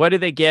 Jamie? So what do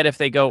they get if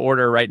they go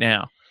order right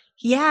now?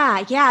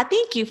 Yeah.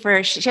 Thank you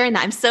for sharing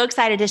that. I'm so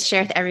excited to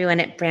share with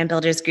everyone at Brand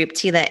Builders Group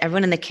too, that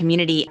everyone in the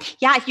community.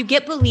 Yeah. If you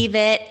get Believe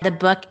It, the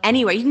book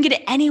anywhere, you can get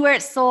it anywhere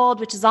it's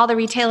sold, which is all the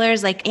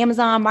retailers like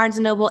Amazon, Barnes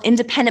 & Noble,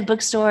 independent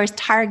bookstores,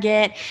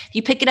 Target.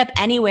 You pick it up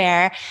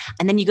anywhere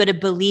and then you go to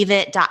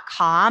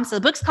BelieveIt.com. So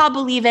the book's called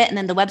Believe It and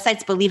then the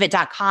website's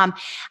BelieveIt.com.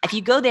 If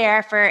you go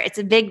there it's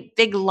a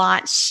big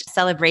launch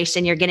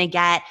celebration, you're going to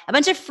get a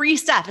bunch of free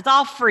stuff. It's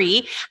all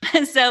free.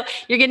 So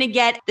you're going to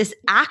get this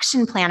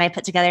action plan I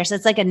put together. So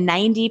it's like a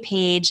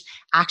 90-page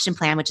action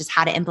plan, which is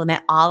how to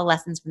implement all the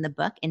lessons from the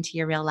book into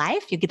your real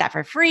life. You get that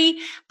for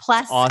free.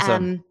 Plus,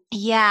 awesome.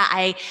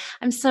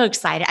 I'm so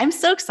excited. I'm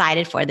so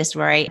excited for this,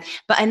 Rory.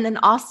 And then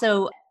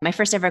also my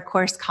first ever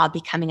course called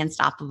Becoming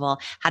Unstoppable,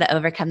 How to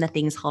Overcome the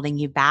Things Holding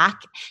You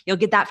Back. You'll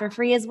get that for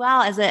free as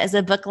well as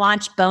a book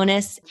launch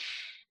bonus.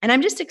 And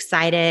I'm just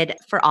excited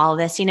for all of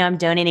this. I'm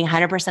donating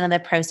 100% of the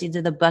proceeds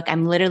of the book.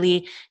 I'm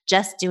literally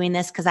just doing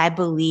this because I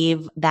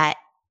believe that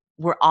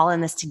we're all in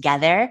this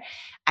together.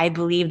 I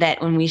believe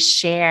that when we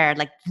share,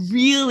 like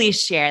really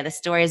share the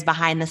stories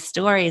behind the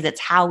stories, it's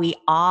how we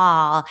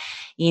all,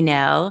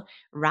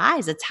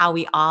 rise. It's how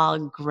we all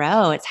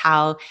grow. It's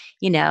how,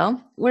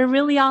 we're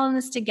really all in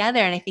this together.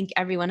 And I think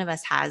every one of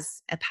us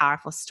has a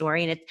powerful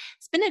story. And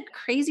it's been a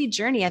crazy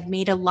journey. I've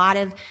made a lot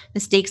of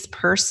mistakes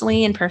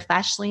personally and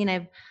professionally. And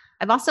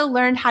I've also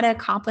learned how to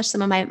accomplish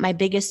some of my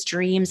biggest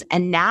dreams.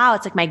 And now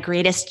it's like my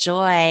greatest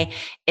joy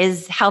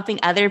is helping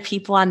other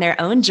people on their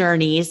own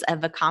journeys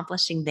of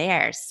accomplishing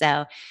theirs.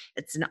 So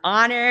it's an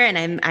honor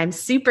and I'm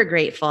super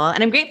grateful.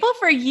 And I'm grateful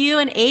for you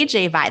and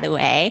AJ, by the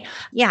way.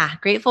 Yeah,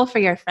 grateful for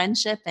your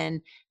friendship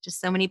and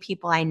just so many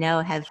people I know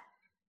have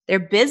their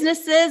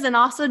businesses and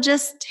also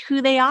just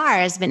who they are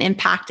has been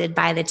impacted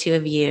by the two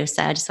of you.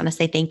 So I just want to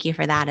say thank you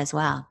for that as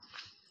well.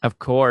 Of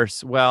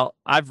course. Well,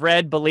 I've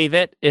read Believe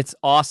It. It's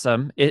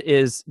awesome. It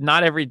is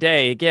not every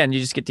day. Again, you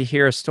just get to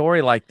hear a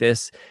story like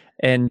this,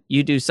 and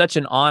you do such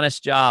an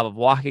honest job of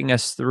walking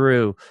us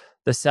through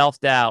the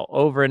self-doubt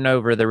over and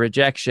over, the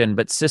rejection,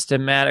 but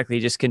systematically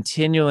just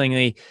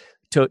continually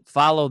to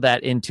follow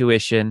that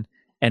intuition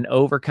and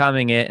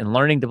overcoming it and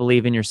learning to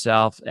believe in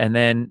yourself. And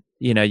then,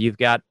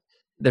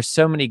 there's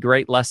so many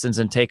great lessons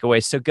and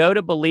takeaways. So go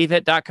to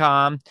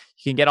BelieveIt.com.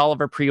 You can get all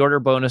of our pre-order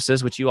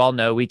bonuses, which you all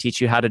know. We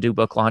teach you how to do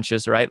book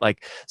launches, right?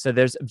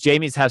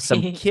 Jamie's have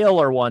some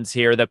killer ones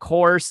here. The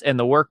course and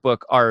the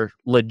workbook are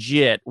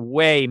legit,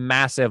 way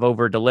massive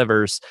over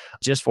delivers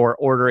just for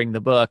ordering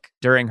the book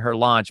during her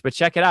launch. But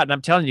check it out. And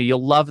I'm telling you,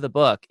 you'll love the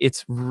book.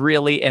 It's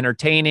really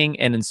entertaining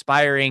and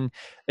inspiring.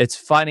 It's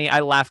funny.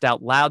 I laughed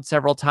out loud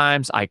several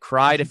times. I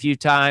cried a few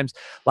times.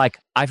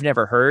 I've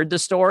never heard the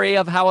story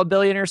of how a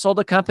billionaire sold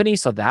a company.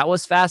 So that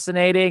was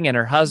fascinating. And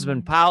her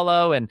husband,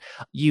 Paolo, and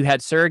you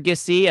had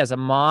surrogacy as a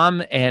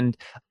mom. And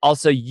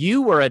also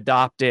you were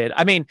adopted.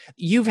 I mean,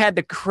 you've had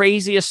the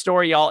craziest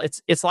story, y'all.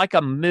 It's like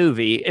a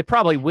movie. It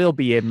probably will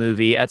be a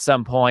movie at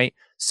some point.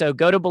 So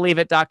go to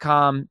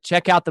BelieveIt.com,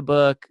 check out the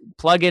book,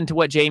 plug into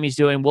what Jamie's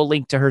doing. We'll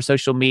link to her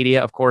social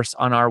media, of course,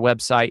 on our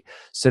website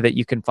so that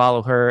you can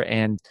follow her.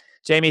 And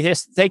Jamie,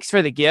 thanks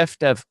for the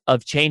gift of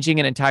changing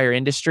an entire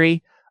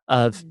industry,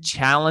 of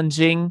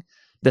challenging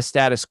the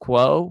status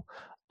quo,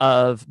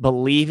 of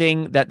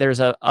believing that there's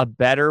a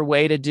better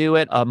way to do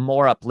it, a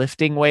more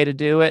uplifting way to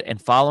do it,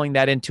 and following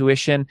that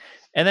intuition.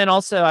 And then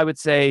also, I would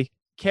say,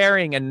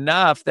 caring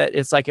enough that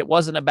it's it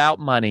wasn't about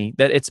money,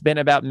 that it's been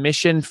about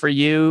mission for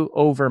you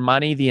over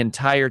money the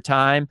entire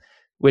time,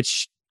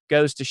 which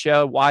goes to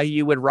show why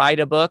you would write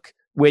a book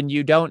when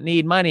you don't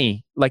need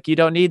money. You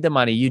don't need the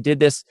money. You did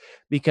this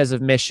because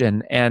of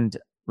mission. And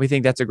we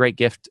think that's a great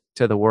gift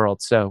to the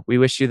world. So we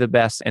wish you the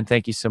best and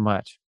thank you so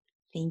much.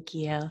 Thank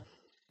you.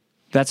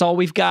 That's all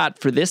we've got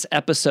for this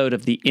episode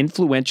of the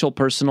Influential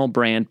Personal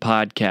Brand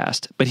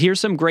Podcast. But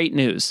here's some great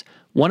news.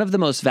 One of the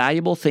most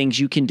valuable things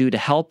you can do to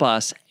help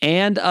us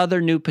and other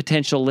new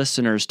potential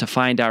listeners to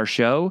find our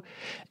show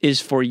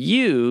is for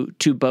you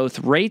to both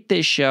rate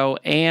this show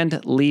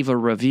and leave a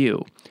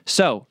review.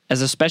 So,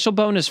 as a special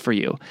bonus for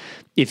you,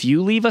 if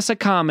you leave us a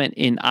comment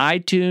in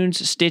iTunes,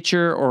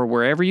 Stitcher, or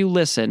wherever you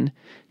listen,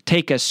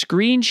 take a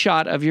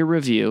screenshot of your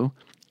review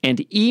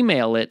and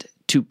email it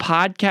to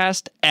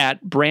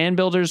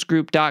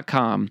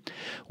podcast@brandbuildersgroup.com.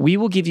 We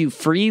will give you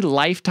free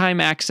lifetime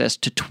access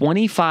to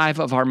 25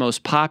 of our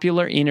most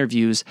popular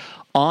interviews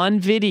on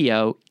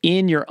video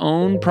in your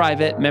own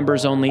private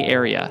members-only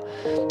area.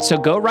 So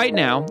go right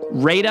now,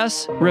 rate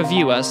us,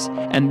 review us,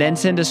 and then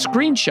send a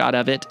screenshot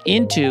of it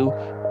into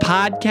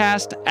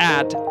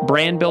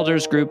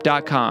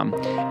podcast@brandbuildersgroup.com,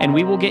 and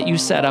we will get you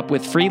set up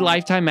with free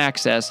lifetime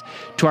access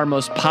to our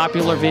most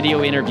popular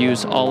video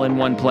interviews all in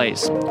one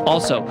place.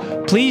 Also,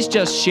 please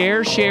just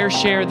share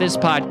this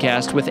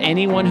podcast with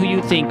anyone who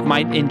you think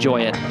might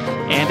enjoy it.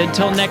 And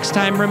until next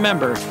time,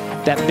 remember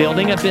that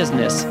building a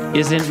business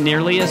isn't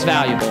nearly as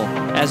valuable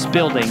as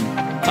building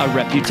a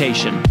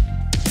reputation.